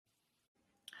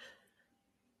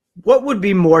What would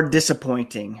be more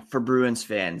disappointing for Bruins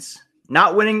fans?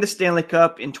 Not winning the Stanley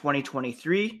Cup in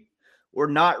 2023 or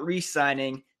not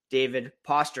re-signing David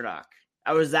Pastrnak?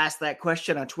 I was asked that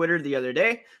question on Twitter the other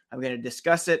day. I'm going to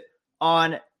discuss it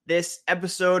on this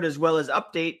episode as well as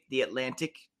update the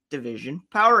Atlantic Division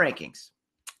power rankings.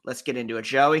 Let's get into it,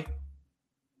 shall we?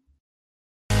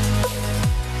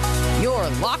 You're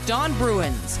Locked On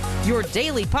Bruins, your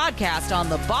daily podcast on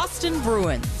the Boston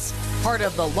Bruins. Part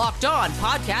of the Locked On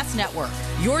Podcast Network,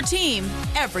 your team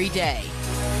every day.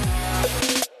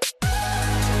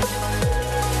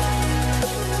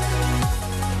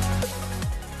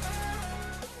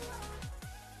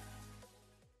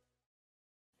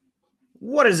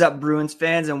 What is up, Bruins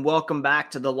fans, and welcome back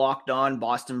to the Locked On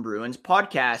Boston Bruins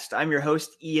podcast. I'm your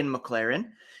host, Ian McLaren,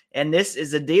 and this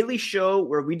is a daily show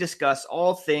where we discuss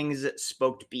all things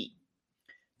Spoked Beat.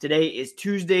 Today is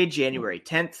Tuesday, January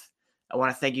 10th. I want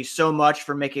to thank you so much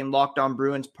for making Locked On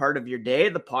Bruins part of your day.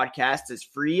 The podcast is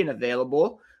free and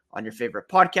available on your favorite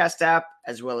podcast app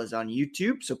as well as on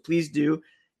YouTube. So please do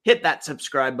hit that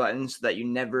subscribe button so that you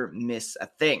never miss a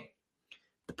thing.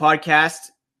 The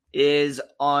podcast is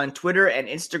on Twitter and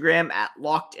Instagram at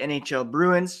Locked NHL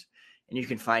Bruins. And you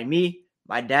can find me,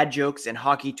 my dad jokes, and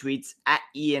hockey tweets at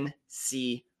Ian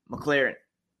C. McLaren.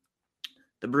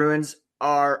 The Bruins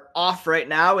are off right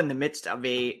now in the midst of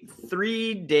a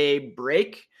 3-day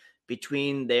break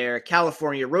between their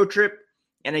California road trip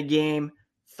and a game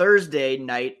Thursday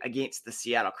night against the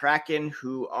Seattle Kraken,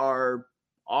 who are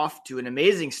off to an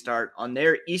amazing start on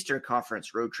their Eastern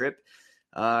Conference road trip,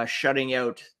 shutting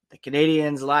out the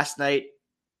Canadiens last night,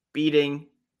 beating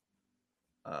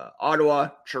Ottawa,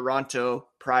 Toronto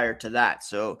prior to that.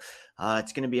 So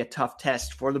it's going to be a tough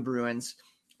test for the Bruins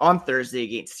on Thursday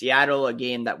against Seattle, a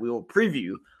game that we will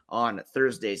preview on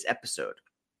Thursday's episode.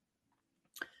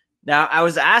 Now, I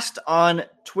was asked on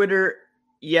Twitter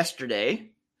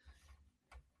yesterday,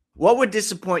 what would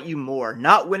disappoint you more,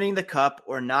 not winning the Cup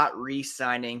or not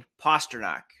re-signing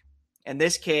Pastrnak? And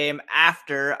this came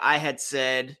after I had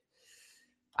said,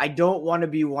 I don't want to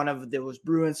be one of those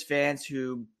Bruins fans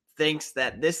who thinks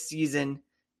that this season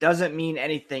doesn't mean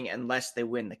anything unless they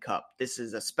win the Cup. This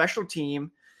is a special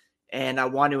team, and I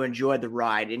want to enjoy the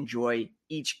ride, enjoy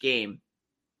each game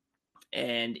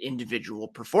and individual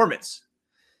performance.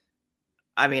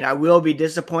 I mean, I will be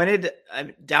disappointed.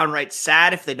 I'm downright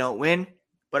sad if they don't win,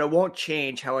 but it won't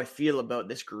change how I feel about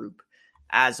this group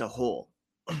as a whole.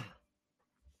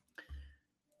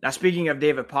 Now, speaking of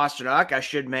David Pastrnak, I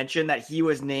should mention that he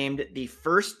was named the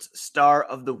first star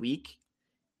of the week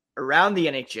around the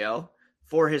NHL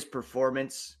for his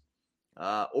performance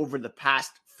over the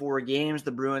past 4 games.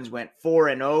 The Bruins went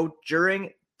 4-0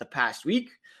 during the past week,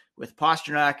 with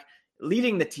Pastrnak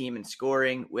leading the team in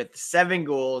scoring with 7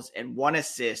 goals and 1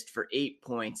 assist for 8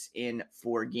 points in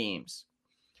 4 games.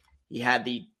 He had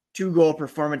the 2-goal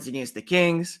performance against the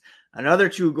Kings, another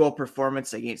 2-goal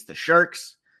performance against the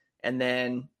Sharks, and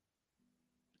then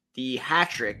the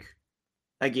hat-trick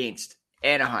against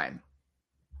Anaheim.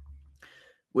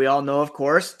 We all know, of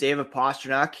course, David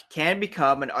Pastrnak can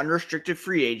become an unrestricted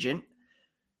free agent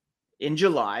in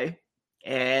July,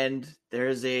 and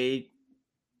there's a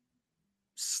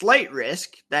slight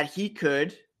risk that he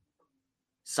could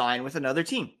sign with another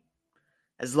team.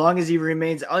 As long as he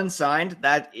remains unsigned,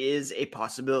 that is a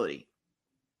possibility.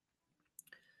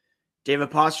 David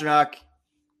Pastrnak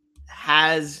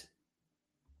has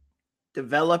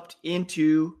developed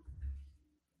into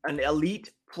an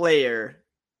elite player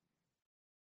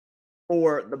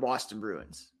for the Boston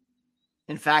Bruins.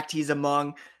 In fact, he's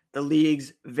among the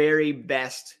league's very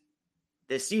best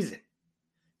this season.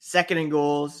 Second in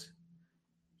goals.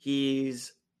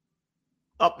 He's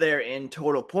up there in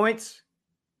total points.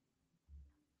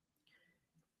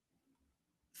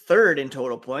 Third in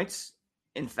total points.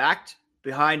 In fact,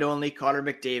 behind only Connor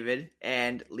McDavid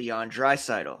and Leon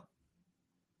Draisaitl.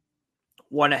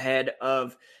 1 ahead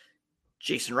of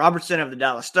Jason Robertson of the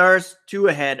Dallas Stars, 2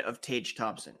 ahead of Tage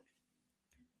Thompson.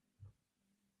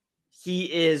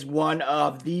 He is one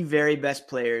of the very best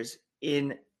players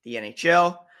in the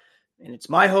NHL, and it's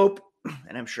my hope,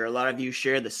 and I'm sure a lot of you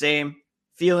share the same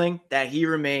feeling, that he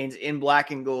remains in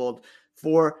black and gold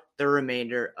for the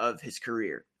remainder of his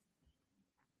career.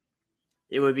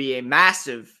 It would be a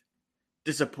massive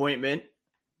disappointment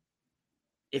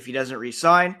if he doesn't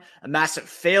re-sign, a massive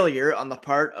failure on the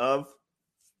part of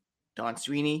Don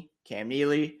Sweeney, Cam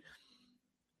Neely,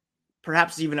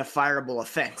 perhaps even a fireable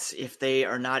offense if they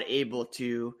are not able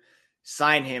to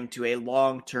sign him to a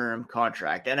long-term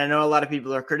contract. And I know a lot of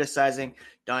people are criticizing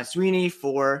Don Sweeney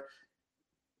for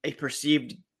a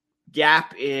perceived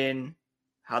gap in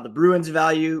how the Bruins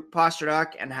value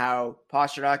Pastrnak and how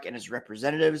Pastrnak and his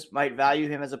representatives might value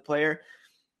him as a player.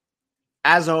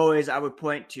 As always, I would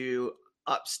point to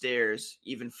upstairs,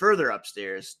 even further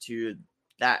upstairs, to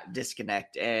that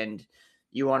disconnect. And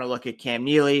you want to look at Cam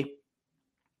Neely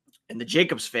and the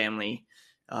Jacobs family.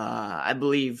 I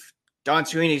believe Don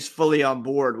Sweeney's fully on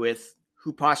board with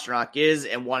who Pastrnak is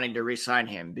and wanting to re-sign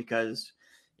him, because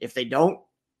if they don't,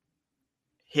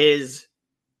 his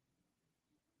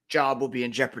job will be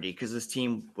in jeopardy because this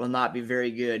team will not be very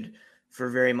good for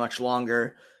very much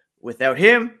longer without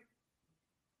him.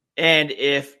 And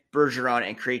if Bergeron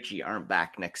and Krejci aren't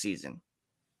back next season.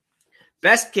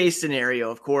 Best case scenario,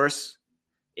 of course,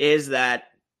 is that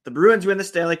the Bruins win the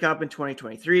Stanley Cup in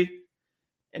 2023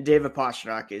 and David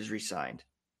Pastrnak is re-signed.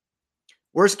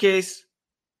 Worst case,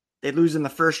 they lose in the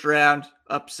first round,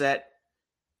 upset.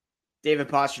 David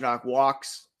Pastrnak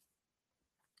walks.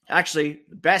 Actually,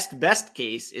 the best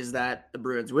case is that the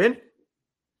Bruins win.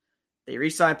 They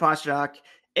re-sign Pastrnak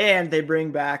and they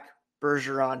bring back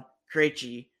Bergeron,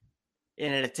 Krejci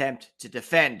in an attempt to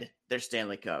defend their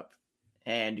Stanley Cup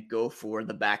and go for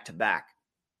the back-to-back.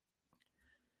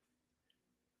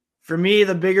 For me,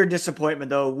 the bigger disappointment,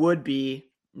 though, would be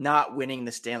not winning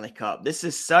the Stanley Cup. This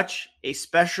is such a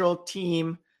special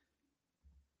team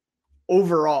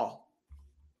overall.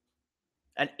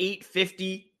 An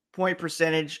 .850 point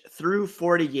percentage through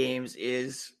 40 games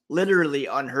is literally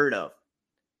unheard of,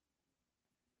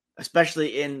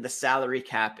 especially in the salary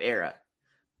cap era.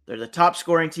 They're the top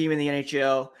scoring team in the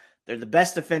NHL. They're the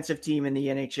best defensive team in the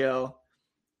NHL.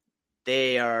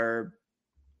 They are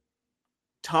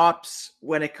tops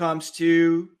when it comes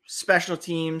to special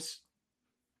teams.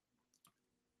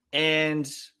 And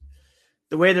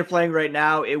the way they're playing right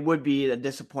now, it would be a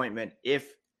disappointment if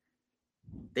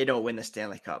they don't win the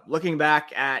Stanley Cup. Looking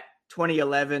back at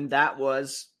 2011, that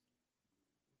was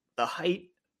the height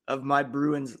of my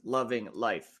Bruins loving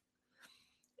life.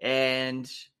 And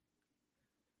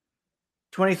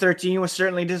 2013 was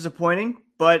certainly disappointing,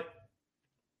 but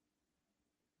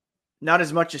not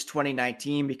as much as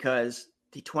 2019 because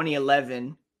the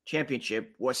 2011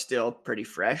 championship was still pretty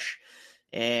fresh.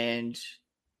 And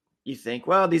you think,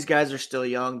 well, these guys are still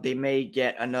young. They may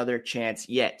get another chance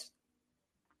yet.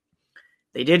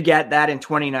 They did get that in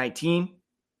 2019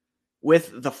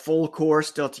 with the full core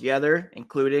still together,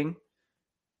 including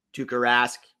Tuukka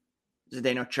Rask,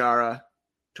 Zdeno Chara,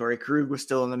 Torrey Krug was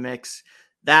still in the mix.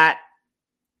 That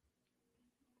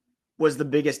was the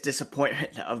biggest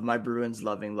disappointment of my Bruins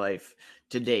loving life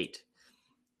to date.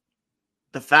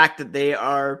 The fact that they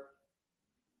are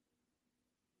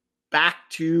back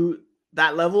to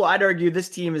that level, I'd argue this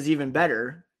team is even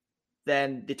better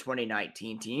than the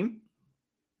 2019 team.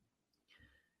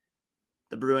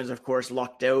 The Bruins, of course,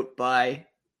 lucked out by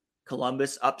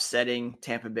Columbus upsetting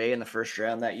Tampa Bay in the first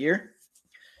round that year.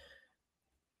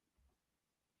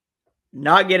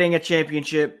 Not getting a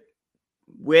championship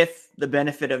with the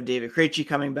benefit of David Krejci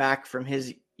coming back from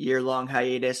his year-long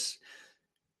hiatus,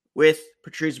 with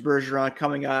Patrice Bergeron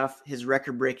coming off his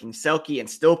record-breaking Selke and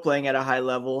still playing at a high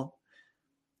level,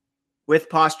 with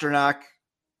Pastrnak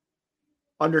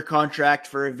under contract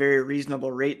for a very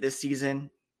reasonable rate this season,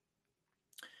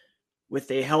 with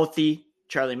a healthy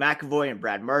Charlie McAvoy and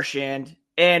Brad Marchand,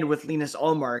 and with Linus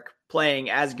Ullmark playing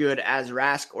as good as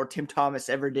Rask or Tim Thomas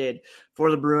ever did for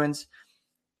the Bruins,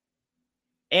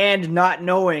 and not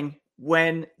knowing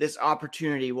when this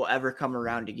opportunity will ever come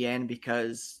around again,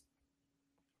 because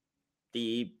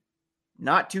the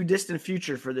not too distant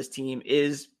future for this team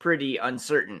is pretty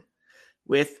uncertain,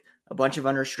 with a bunch of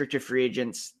unrestricted free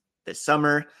agents this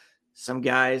summer, some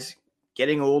guys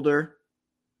getting older.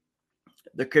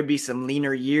 There could be some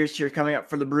leaner years here coming up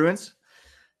for the Bruins,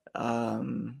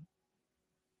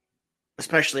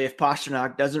 especially if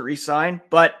Pastrnak doesn't re-sign.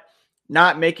 But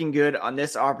not making good on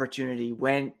this opportunity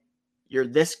when you're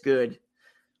this good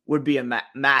would be a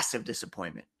massive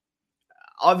disappointment.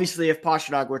 Obviously, if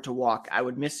Pastrnak were to walk, I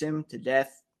would miss him to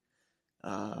death.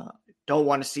 Don't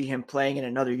want to see him playing in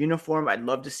another uniform. I'd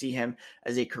love to see him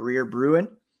as a career Bruin.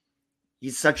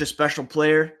 He's such a special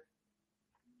player.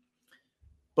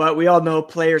 But we all know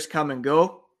players come and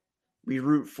go. We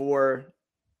root for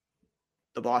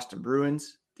the Boston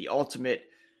Bruins. The ultimate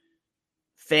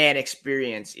fan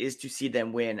experience is to see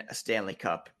them win a Stanley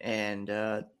Cup. And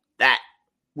that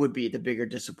would be the bigger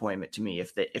disappointment to me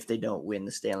if they don't win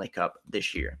the Stanley Cup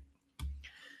this year.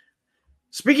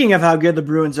 Speaking of how good the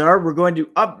Bruins are, we're going to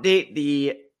update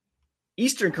the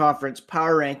Eastern Conference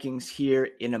power rankings here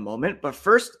in a moment. But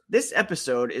first, this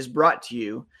episode is brought to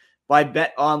you by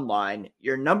BetOnline,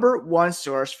 your number one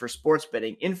source for sports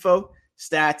betting info,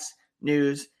 stats,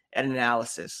 news, and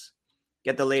analysis.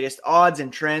 Get the latest odds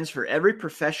and trends for every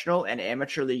professional and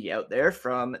amateur league out there,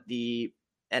 from the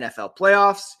NFL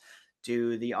playoffs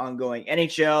to the ongoing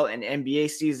NHL and NBA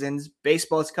seasons.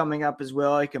 Baseball's coming up as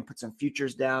well. You can put some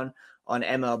futures down on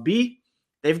MLB.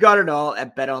 They've got it all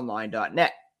at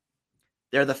betonline.net.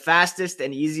 They're the fastest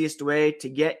and easiest way to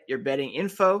get your betting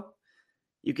info.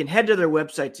 You can head to their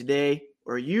website today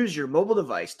or use your mobile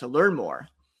device to learn more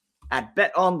at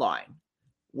BetOnline,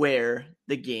 where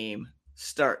the game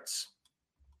starts.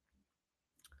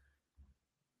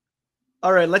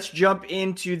 All right, let's jump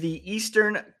into the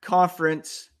Eastern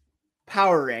Conference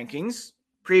power rankings.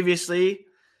 Previously,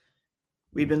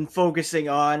 we've been focusing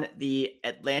on the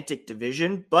Atlantic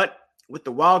Division, but with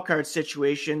the wildcard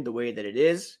situation the way that it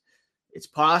is, it's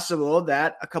possible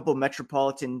that a couple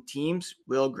metropolitan teams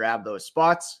will grab those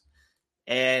spots,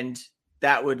 and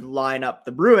that would line up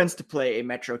the Bruins to play a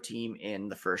Metro team in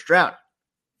the first round.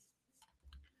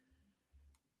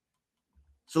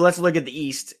 So let's look at the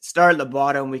East. Start at the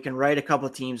bottom. We can write a couple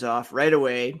teams off right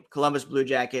away. Columbus Blue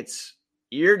Jackets,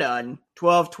 you're done.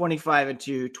 12, 25, and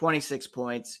 2, 26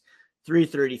 points,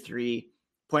 333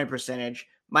 point percentage,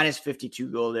 minus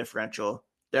 52 goal differential.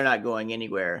 They're not going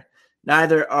anywhere.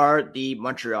 Neither are the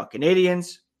Montreal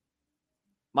Canadiens,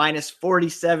 minus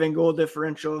 47 goal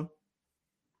differential.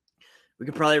 We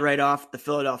can probably write off the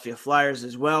Philadelphia Flyers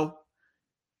as well.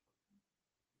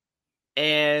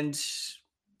 And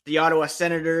the Ottawa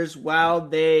Senators, while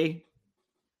they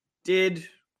did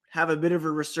have a bit of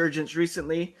a resurgence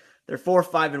recently, they're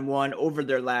 4-5-1 over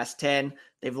their last 10.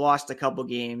 They've lost a couple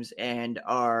games and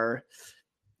are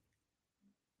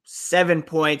 7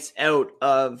 points out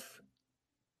of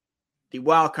the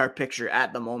wildcard picture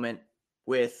at the moment,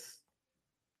 with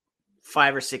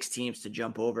 5 or 6 teams to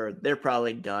jump over. They're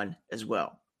probably done as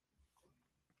well.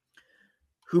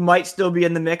 Who might still be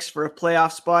in the mix for a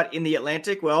playoff spot in the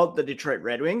Atlantic? Well, the Detroit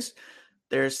Red Wings.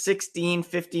 They're 16,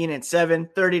 15, and 7,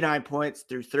 39 points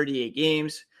through 38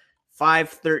 games,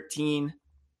 513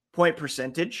 point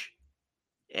percentage.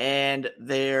 And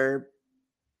they're,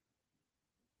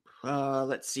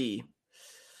 7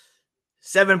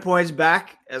 points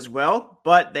back as well,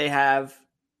 but they have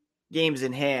games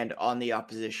in hand on the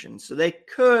opposition. So they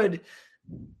could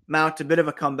mount a bit of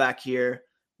a comeback here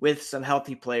with some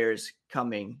healthy players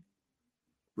coming,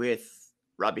 with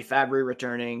Robbie Fabry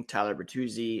returning, Tyler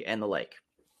Bertuzzi, and the like.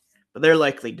 But they're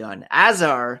likely done, as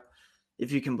are,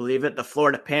 if you can believe it, the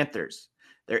Florida Panthers.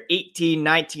 They're 18,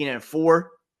 19, and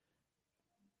 4,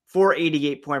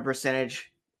 488 point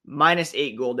percentage, minus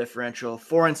 8 goal differential,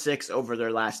 4-6 over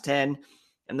their last 10,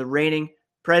 and the reigning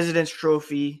President's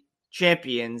Trophy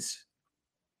champions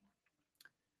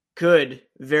could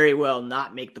very well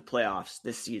not make the playoffs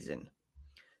this season.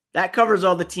 That covers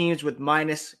all the teams with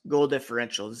minus goal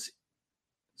differentials.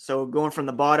 So going from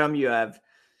the bottom, you have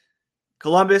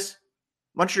Columbus,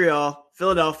 Montreal,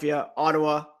 Philadelphia,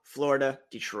 Ottawa, Florida,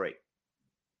 Detroit.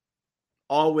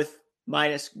 All with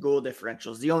minus goal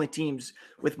differentials. The only teams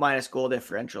with minus goal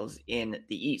differentials in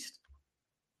the East.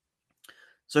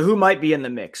 So who might be in the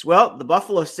mix? Well, the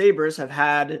Buffalo Sabres have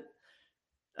had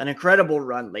an incredible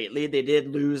run lately. They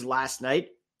did lose last night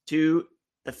to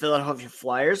the Philadelphia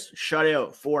Flyers, shut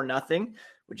out 4-0,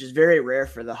 which is very rare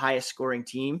for the highest scoring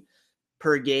team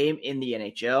per game in the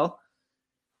NHL.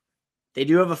 They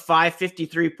do have a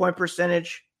 553 point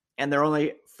percentage, and they're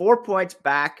only 4 points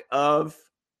back of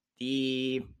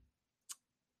the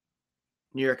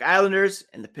New York Islanders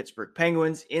and the Pittsburgh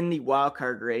Penguins in the wild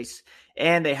card race.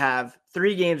 And they have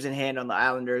 3 games in hand on the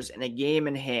Islanders and a game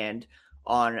in hand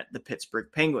on the Pittsburgh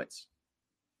Penguins.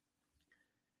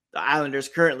 The Islanders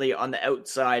currently on the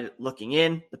outside looking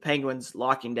in. The Penguins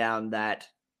locking down that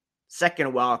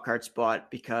second wildcard spot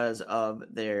because of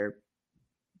their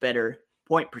better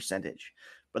point percentage.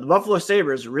 But the Buffalo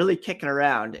Sabres really kicking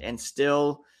around and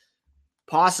still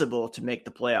possible to make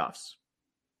the playoffs.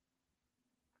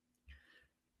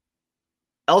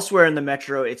 Elsewhere in the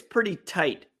Metro, it's pretty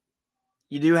tight.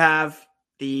 You do have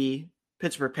the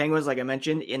Pittsburgh Penguins, like I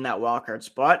mentioned, in that wildcard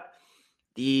spot.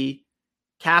 The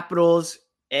Capitals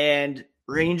and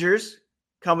Rangers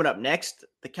coming up next.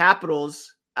 The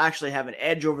Capitals actually have an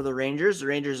edge over the Rangers. The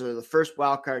Rangers are the first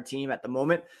wildcard team at the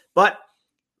moment, but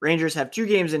Rangers have 2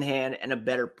 games in hand and a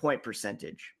better point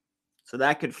percentage. So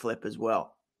that could flip as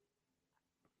well.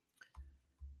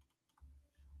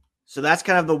 So that's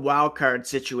kind of the wild card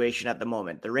situation at the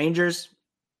moment. The Rangers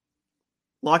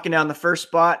locking down the first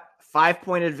spot,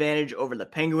 5-point advantage over the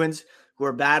Penguins, who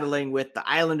are battling with the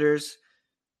Islanders,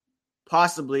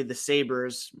 possibly the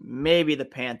Sabres, maybe the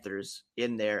Panthers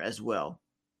in there as well.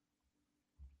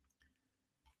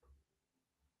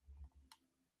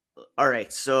 All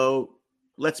right, so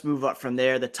let's move up from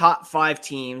there. The top 5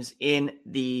 teams in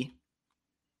the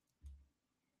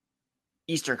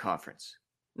Eastern Conference.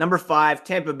 Number 5,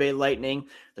 Tampa Bay Lightning.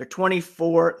 They're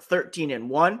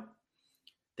 24-13-1.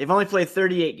 They've only played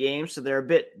 38 games, so they're a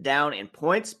bit down in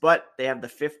points, but they have the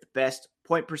 5th best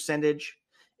point percentage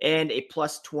and a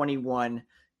plus 21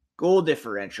 goal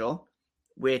differential,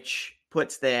 which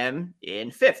puts them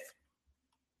in 5th.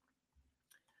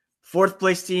 4th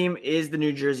place team is the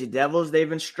New Jersey Devils. They've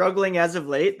been struggling as of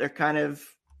late. They're kind of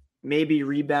maybe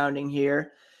rebounding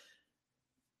here.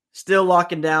 Still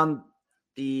locking down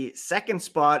the 2nd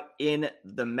spot in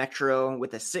the Metro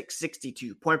with a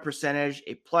 .662 point percentage,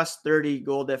 a plus 30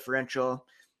 goal differential,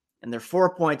 and they're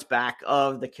 4 points back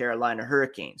of the Carolina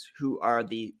Hurricanes, who are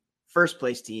the 1st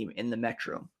place team in the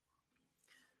Metro.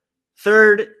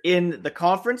 3rd in the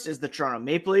conference is the Toronto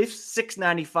Maple Leafs,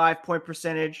 .695 point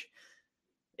percentage,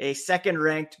 a 2nd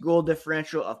ranked goal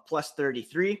differential of plus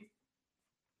 33,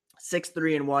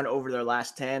 6-3-1 over their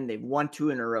last 10. They've won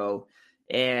 2 in a row,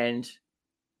 and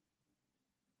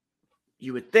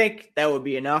you would think that would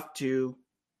be enough to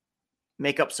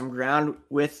make up some ground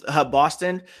with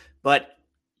Boston, but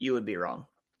you would be wrong.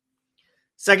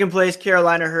 2nd place,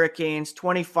 Carolina Hurricanes,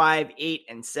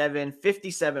 25-8-7,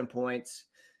 57 points,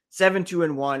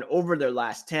 7-2-1 over their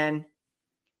last 10,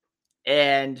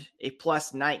 and a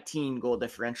plus 19 goal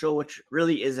differential, which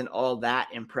really isn't all that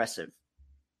impressive.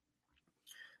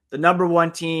 The number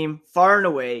 1 team, far and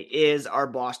away, is our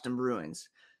Boston Bruins.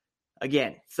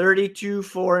 Again,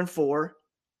 32-4-4,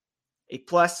 a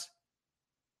plus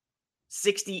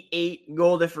 68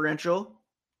 goal differential.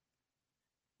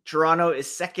 Toronto is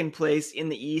 2nd place in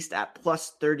the East at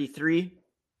plus 33.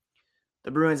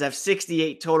 The Bruins have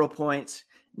 68 total points,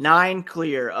 9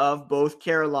 clear of both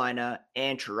Carolina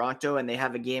and Toronto, and they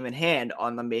have a game in hand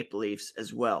on the Maple Leafs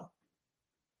as well.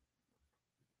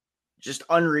 Just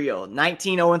unreal.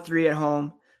 19-0-3 at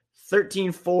home,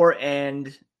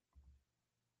 13-4-1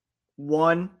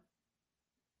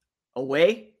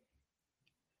 away,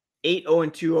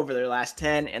 8-0-2 over their last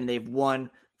 10, and they've won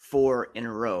 4 in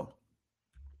a row.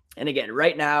 And again,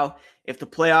 right now, if the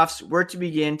playoffs were to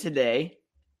begin today,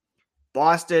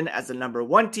 Boston, as the number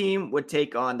 1 team, would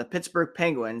take on the Pittsburgh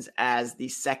Penguins as the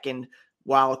 2nd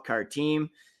wildcard team.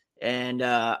 And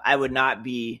I would not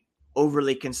be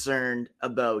overly concerned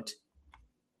about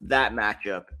that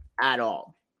matchup at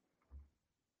all.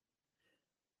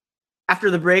 After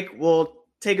the break, we'll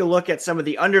take a look at some of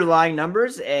the underlying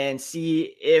numbers and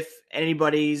see if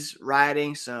anybody's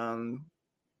riding some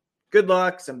good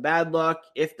luck, some bad luck,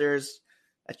 if there's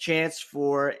a chance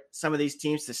for some of these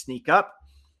teams to sneak up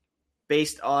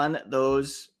based on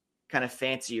those kind of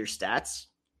fancier stats.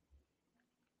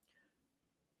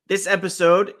 This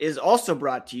episode is also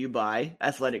brought to you by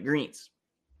Athletic Greens.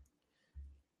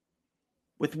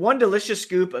 With 1 delicious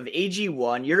scoop of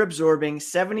AG1, you're absorbing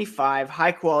 75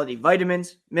 high-quality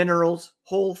vitamins, minerals,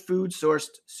 whole food-sourced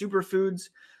superfoods,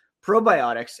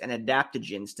 probiotics, and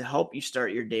adaptogens to help you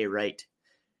start your day right.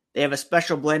 They have a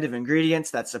special blend of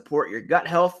ingredients that support your gut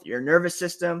health, your nervous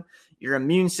system, your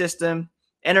immune system,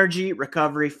 energy,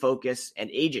 recovery, focus,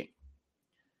 and aging.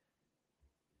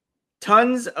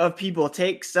 Tons of people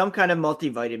take some kind of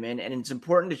multivitamin, and it's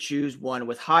important to choose one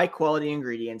with high-quality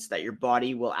ingredients that your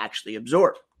body will actually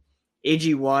absorb.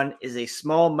 AG1 is a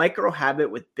small micro habit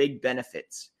with big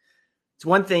benefits. It's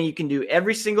one thing you can do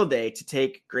every single day to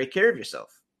take great care of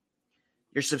yourself.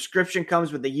 Your subscription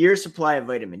comes with a year's supply of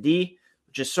vitamin D,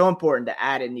 which is so important to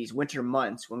add in these winter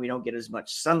months when we don't get as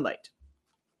much sunlight.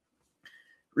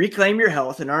 Reclaim your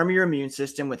health and arm your immune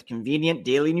system with convenient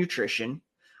daily nutrition.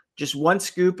 Just 1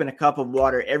 scoop in a cup of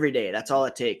water every day. That's all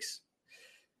it takes.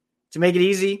 To make it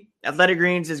easy, Athletic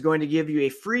Greens is going to give you a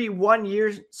free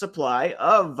 1-year supply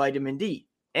of vitamin D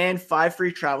and 5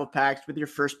 free travel packs with your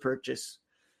first purchase.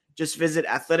 Just visit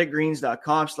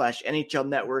athleticgreens.com/NHL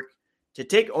Network to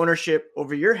take ownership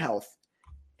over your health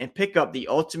and pick up the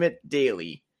ultimate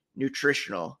daily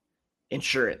nutritional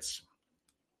insurance.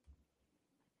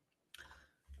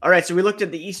 All right, so we looked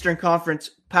at the Eastern Conference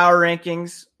power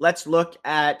rankings. Let's look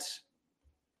at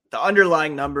the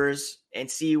underlying numbers and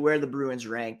see where the Bruins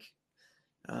rank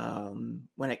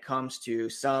when it comes to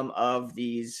some of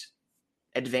these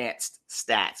advanced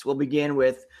stats. We'll begin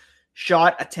with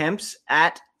shot attempts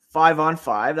at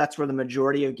 5-on-5. That's where the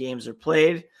majority of games are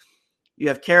played. You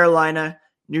have Carolina,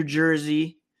 New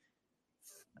Jersey,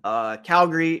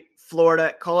 Calgary,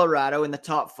 Florida, Colorado in the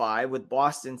top 5, with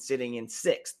Boston sitting in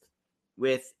 6th.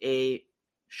 With a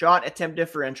shot attempt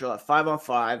differential at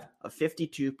 5-on-5 of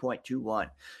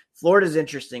 52.21. Florida's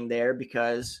interesting there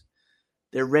because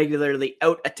they're regularly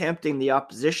out attempting the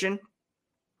opposition.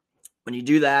 When you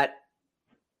do that,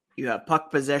 you have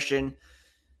puck possession,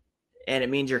 and it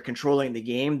means you're controlling the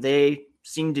game. They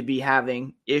seem to be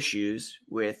having issues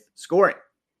with scoring.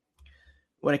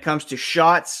 When it comes to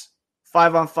shots,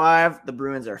 5-on-5, the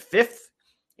Bruins are 5th,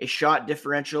 a shot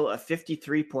differential of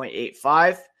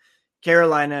 53.85.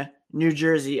 Carolina, New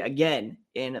Jersey, again,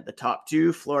 in the top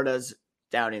 2. Florida's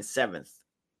down in 7th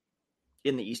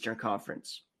in the Eastern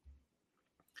Conference.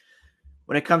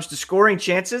 When it comes to scoring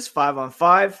chances,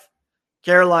 5-on-5,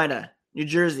 Carolina, New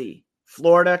Jersey,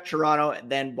 Florida, Toronto, and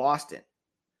then Boston.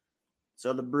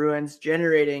 So the Bruins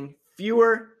generating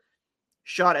fewer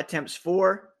shot attempts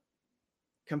for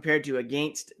compared to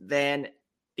against than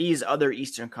these other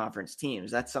Eastern Conference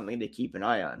teams. That's something to keep an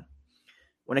eye on.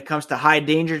 When it comes to high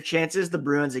danger chances, the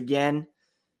Bruins, again,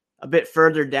 a bit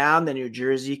further down than New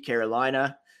Jersey,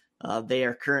 Carolina. They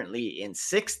are currently in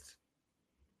 6th.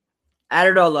 Add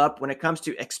it all up, when it comes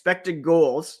to expected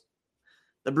goals,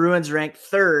 the Bruins rank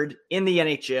 3rd in the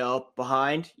NHL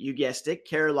behind, you guessed it,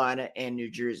 Carolina and New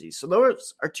Jersey. So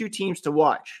those are 2 teams to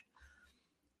watch,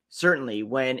 certainly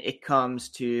when it comes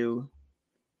to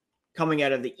coming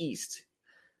out of the East.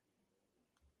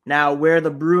 Now, where the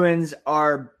Bruins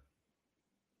are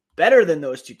better than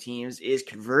those 2 teams is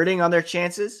converting on their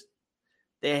chances.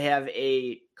 They have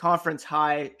a conference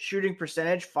high shooting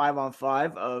percentage,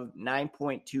 5-on-5, of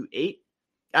 9.28.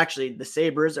 Actually, the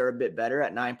Sabres are a bit better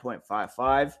at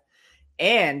 9.55.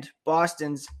 And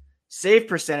Boston's save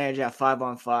percentage at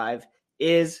 5-on-5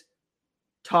 is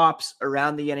tops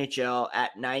around the NHL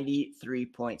at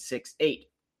 93.68.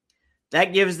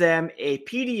 That gives them a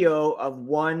PDO of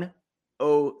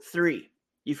 103.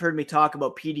 You've heard me talk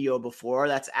about PDO before.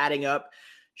 That's adding up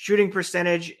shooting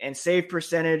percentage and save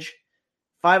percentage,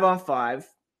 5-on-5.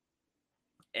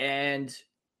 And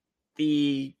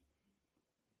the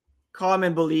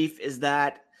common belief is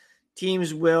that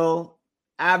teams will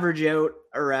average out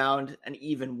around an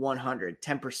even 100,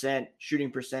 10% shooting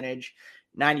percentage,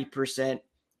 90%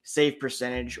 save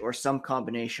percentage, or some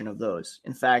combination of those.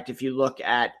 In fact, if you look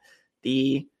at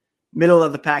the middle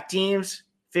of the pack teams,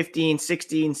 15,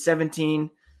 16, 17,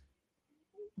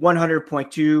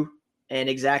 100.2, and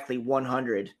exactly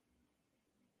 100.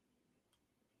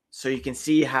 So you can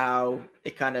see how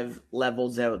it kind of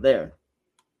levels out there.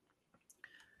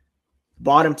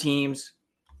 Bottom teams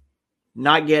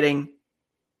not getting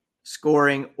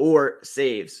scoring or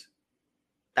saves.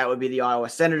 That would be the Ottawa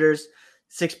Senators,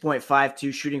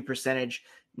 6.52 shooting percentage,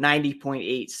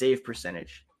 90.8 save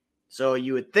percentage. So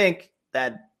you would think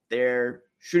that their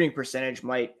shooting percentage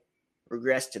might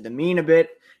regress to the mean a bit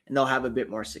and they'll have a bit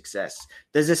more success.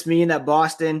 Does this mean that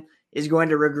Boston is going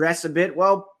to regress a bit?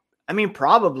 Well, I mean,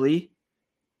 probably.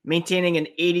 Maintaining an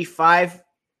 85%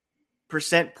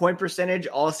 point percentage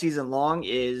all season long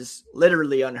is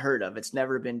literally unheard of. It's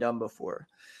never been done before.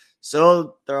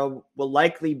 So there will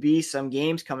likely be some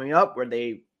games coming up where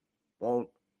they won't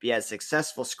be as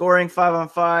successful scoring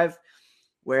 5-on-5,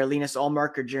 where Linus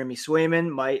Ullmark or Jeremy Swayman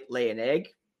might lay an egg.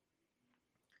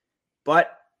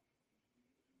 But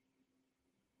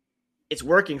it's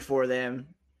working for them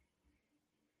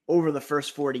over the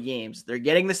first 40 games. They're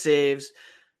getting the saves.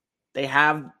 They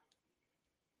have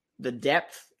the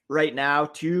depth right now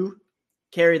to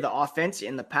carry the offense.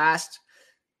 In the past,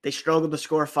 they struggled to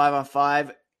score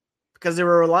 5-on-5 because they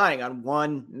were relying on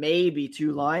 1, maybe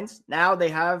 2 lines. Now they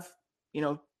have,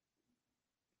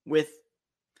 with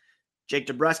Jake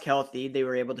DeBrusk healthy, they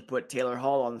were able to put Taylor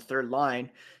Hall on the 3rd line,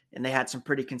 and they had some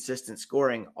pretty consistent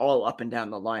scoring all up and down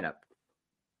the lineup.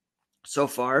 So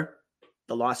far,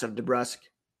 the loss of DeBrusk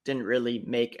didn't really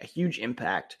make a huge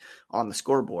impact on the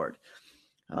scoreboard,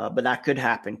 but that could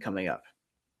happen coming up.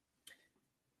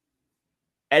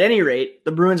 At any rate,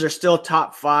 the Bruins are still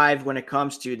top 5 when it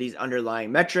comes to these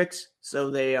underlying metrics,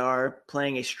 so they are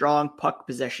playing a strong puck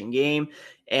possession game,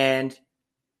 and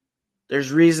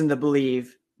there's reason to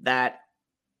believe that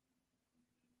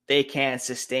they can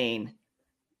sustain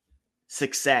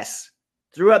success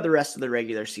throughout the rest of the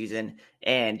regular season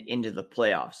and into the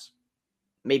playoffs.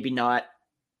 Maybe not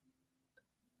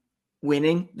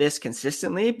winning this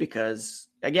consistently because,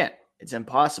 again, it's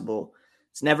impossible.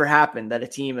 It's never happened that a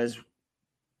team has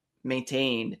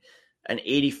maintained an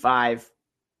 85%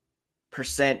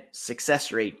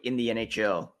 success rate in the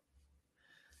NHL.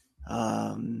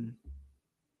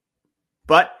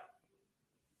 But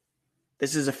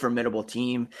this is a formidable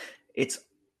team. It's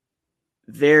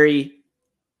very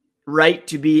right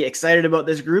to be excited about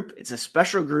this group. It's a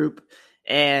special group,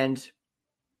 and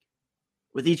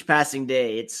with each passing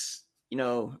day, it's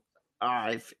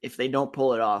if they don't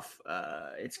pull it off,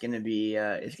 it's gonna be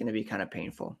kind of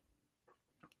painful.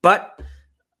 But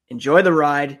enjoy the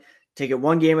ride. Take it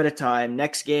one game at a time.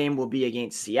 Next game will be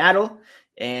against Seattle,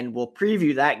 and we'll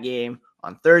preview that game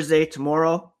on Thursday.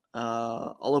 Tomorrow,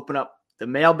 I'll open up the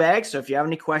mailbag. So if you have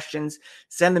any questions,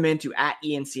 send them in to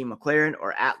 @ENC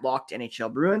or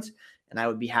 @LockedNHLBruins, and I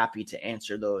would be happy to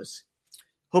answer those.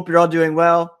 Hope you're all doing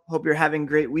well. Hope you're having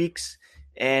great weeks.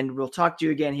 And we'll talk to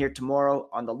you again here tomorrow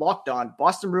on the Locked On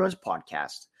Boston Bruins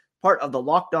podcast, part of the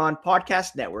Locked On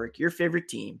Podcast Network, your favorite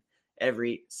team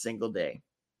every single day.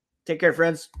 Take care,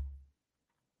 friends.